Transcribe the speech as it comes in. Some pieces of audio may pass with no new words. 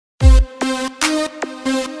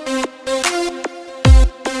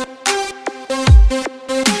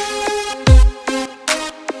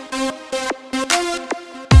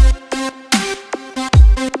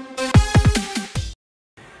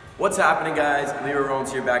happening, guys? Leo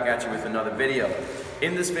Rollins here, back at you with another video.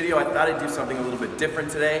 In this video, I thought I'd do something a little bit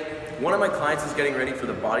different today. One of my clients is getting ready for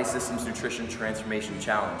the Body Systems Nutrition Transformation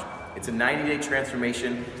Challenge. It's a 90-day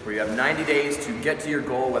transformation where you have 90 days to get to your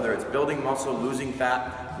goal, whether it's building muscle, losing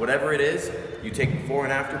fat, whatever it is. You take before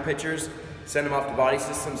and after pictures, send them off to Body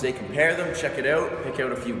Systems, they compare them, check it out, pick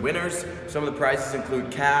out a few winners. Some of the prizes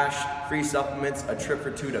include cash, free supplements, a trip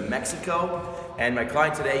for 2 to Mexico. And my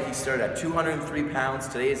client today, he started at 203 pounds.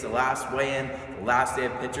 Today is the last weigh-in, the last day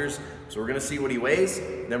of pictures. So we're gonna see what he weighs,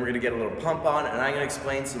 then we're gonna get a little pump on, and I'm gonna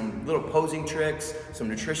explain some little posing tricks, some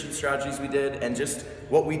nutrition strategies we did, and just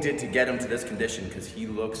what we did to get him to this condition, because he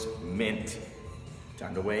looks mint.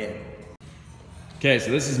 Time to weigh in. Okay, so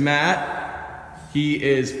this is Matt. He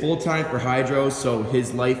is full-time for Hydro, so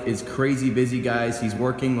his life is crazy busy, guys. He's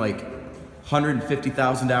working like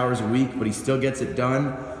 150,000 hours a week, but he still gets it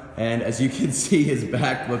done. And as you can see, his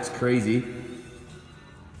back looks crazy.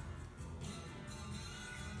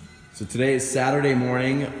 So today is Saturday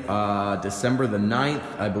morning, December the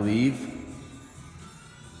 9th, I believe.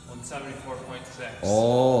 174.6.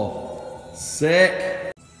 Oh,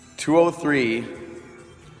 sick. 203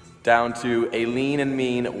 down to a lean and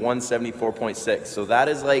mean 174.6. So that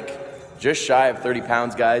is like just shy of 30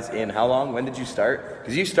 pounds, guys. In how long? When did you start?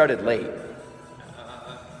 Because you started late.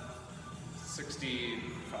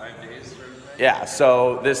 65 days. Yeah,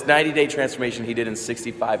 so this 90-day transformation he did in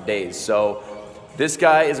 65 days. So this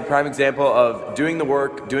guy is a prime example of doing the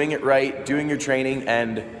work, doing it right, doing your training,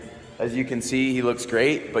 and as you can see, he looks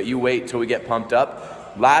great, but you wait till we get pumped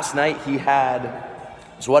up. Last night he had,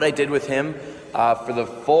 so what I did with him for the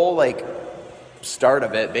full start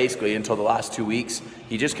of it, basically until the last 2 weeks,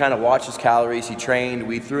 he just kind of watched his calories, he trained,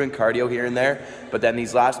 we threw in cardio here and there, but then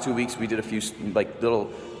these last 2 weeks we did a few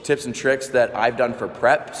little tips and tricks that I've done for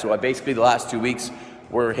prep. So basically the last 2 weeks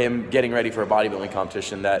were him getting ready for a bodybuilding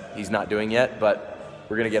competition that he's not doing yet, but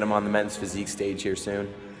we're gonna get him on the men's physique stage here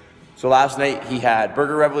soon. So last night he had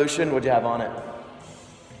Burger Revolution. What'd you have on it?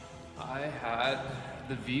 I had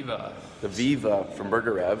the Viva. The Viva from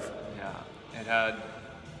Burger Rev. Yeah, it had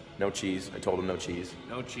no cheese. I told him no cheese.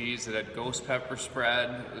 no cheese. It had ghost pepper spread.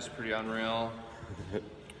 It was pretty unreal.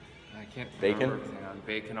 I can't Bacon? remember everything on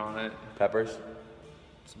bacon on it. Peppers.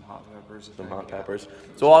 Some hot peppers. Some hot peppers.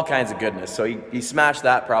 So all kinds of goodness. So he smashed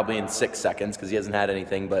that probably in 6 seconds because he hasn't had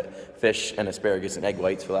anything but fish and asparagus and egg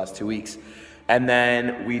whites for the last 2 weeks. And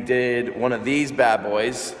then we did one of these bad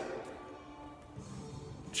boys.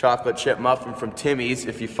 Chocolate chip muffin from Timmy's.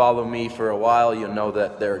 If you follow me for a while, you'll know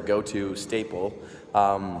that they're a go-to staple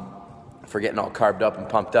for getting all carved up and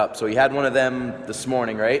pumped up. So he had one of them this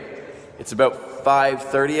morning, right? It's about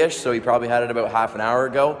 5:30-ish, so he probably had it about half an hour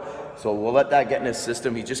ago. So we'll let that get in his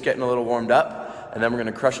system. He's just getting a little warmed up, and then we're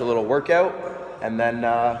gonna crush a little workout, and then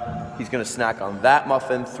he's gonna snack on that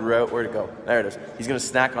muffin throughout, where'd it go? There it is. He's gonna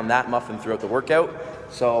snack on that muffin throughout the workout.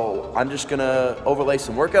 So I'm just gonna overlay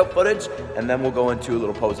some workout footage, and then we'll go into a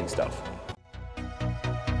little posing stuff.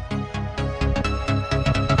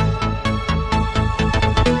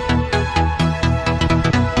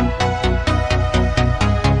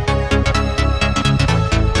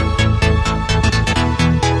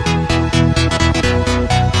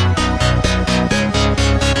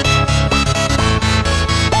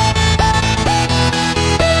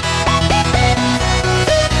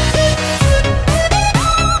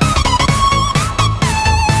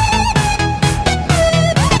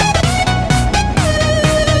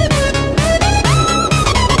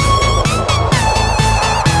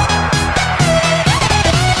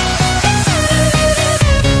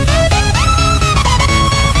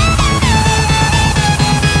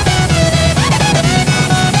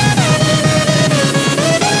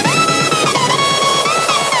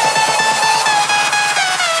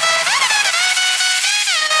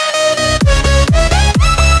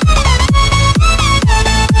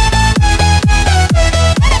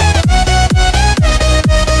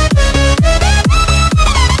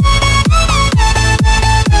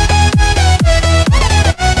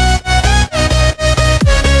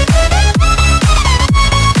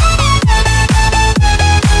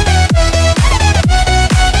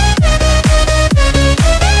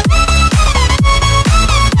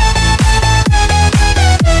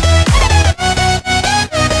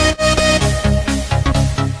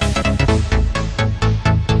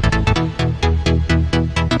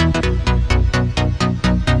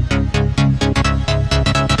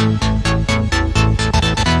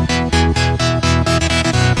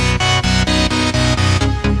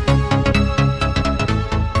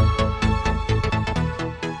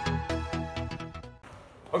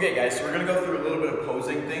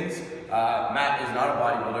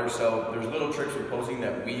 So there's little tricks with posing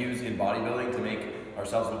that we use in bodybuilding to make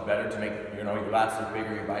ourselves look better, to make, you know, your lats look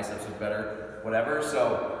bigger, your biceps look better, whatever.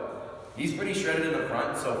 So he's pretty shredded in the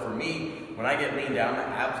front. So for me, when I get lean down, my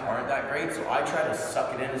abs aren't that great. So I try to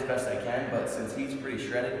suck it in as best I can. But since he's pretty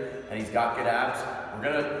shredded and he's got good abs, we're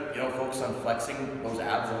gonna, you know, focus on flexing those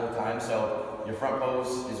abs the whole time. So your front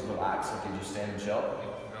pose is relaxed, like you just stand and chill.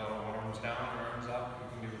 Arms down, arms up.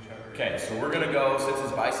 You can do whichever. Okay, so we're gonna go, since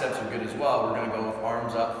his biceps are good as well, we're gonna go with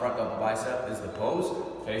arms up, front double bicep is the pose.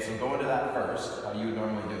 Okay, so go into that first, how you would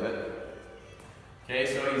normally do it. Okay,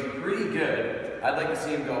 so he's pretty good. I'd like to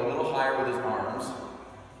see him go a little higher with his arms.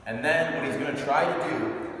 And then what he's gonna try to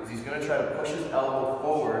do is he's gonna try to push his elbow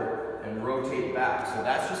forward and rotate back. So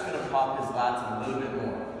that's just gonna pop his lats a little bit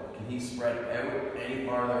more. Can he spread out any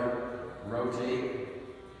farther? Rotate,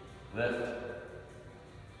 lift.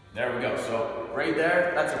 There we go. So right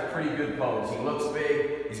there, that's a pretty good pose. He looks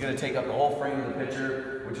big. He's going to take up the whole frame of the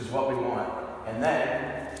picture, which is what we want. And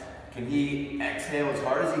then, can he exhale as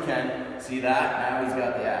hard as he can? See that? Now he's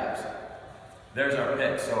got the abs. There's our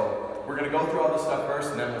pick. So we're going to go through all this stuff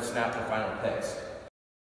first, and then we'll snap the final picks.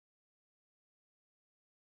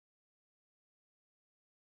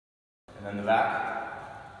 And then the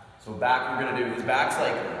back. So back, we're going to do, his back's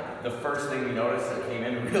like, the first thing we noticed that came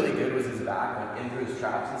in really good was his back, like in through his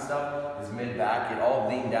traps and stuff, his mid-back, it all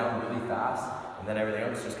leaned down really fast, and then everything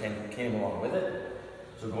else just came along with it.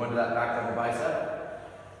 So go into that back double bicep.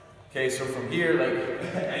 Okay, so from here,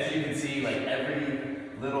 like, as you can see, like every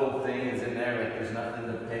little thing is in there, like there's nothing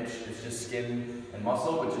to pinch, it's just skin and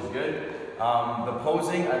muscle, which is good. The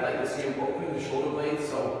posing, I'd like to see him open the shoulder blades,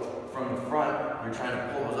 so from the front, you're trying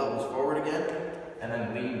to pull those elbows forward again, and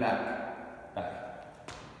then lean back.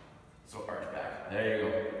 So arch back. There you go.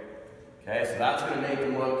 Okay, so that's going to make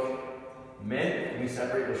them look mid. Can we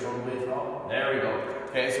separate the shoulder blades at all? There we go.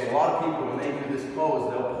 Okay, so a lot of people, when they do this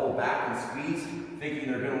pose, they'll pull back and squeeze,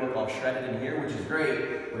 thinking they're going to look all shredded in here, which is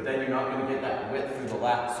great, but then you're not going to get that width through the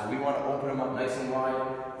lats. So we want to open them up nice and wide,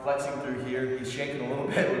 flexing through here. He's shaking a little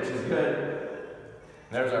bit, which is good.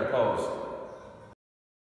 There's our pose.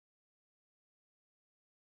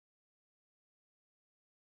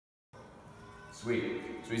 Sweet.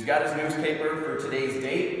 So he's got his newspaper for today's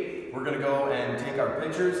date. We're gonna go and take our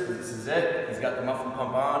pictures, because this is it. He's got the muffin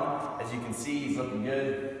pump on. As you can see, he's looking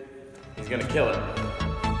good. He's gonna kill it.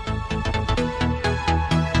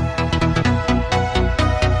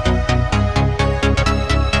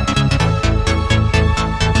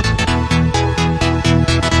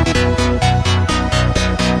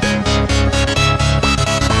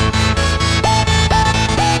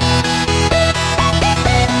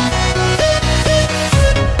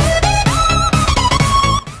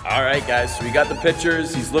 Guys, so we got the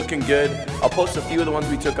pictures, he's looking good. I'll post a few of the ones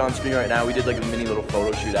we took on screen right now. We did like a mini little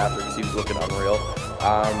photo shoot after because he was looking unreal.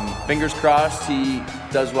 Fingers crossed he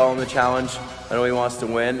does well in the challenge. I know he wants to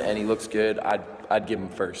win and he looks good. I'd give him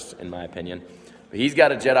first in my opinion. But he's got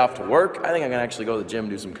to jet off to work. I think I'm gonna actually go to the gym and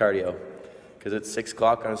do some cardio because it's 6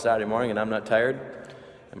 o'clock on a Saturday morning and I'm not tired.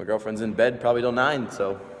 And my girlfriend's in bed probably till 9,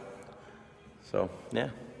 so yeah,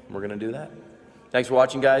 we're gonna do that. Thanks for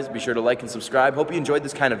watching, guys. Be sure to like and subscribe. Hope you enjoyed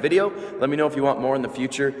this kind of video. Let me know if you want more in the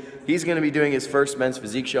future. He's going to be doing his first men's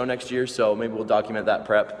physique show next year, so maybe we'll document that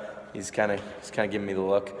prep. He's kind of giving me the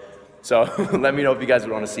look. So let me know if you guys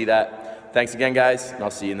would want to see that. Thanks again, guys, and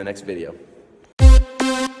I'll see you in the next video.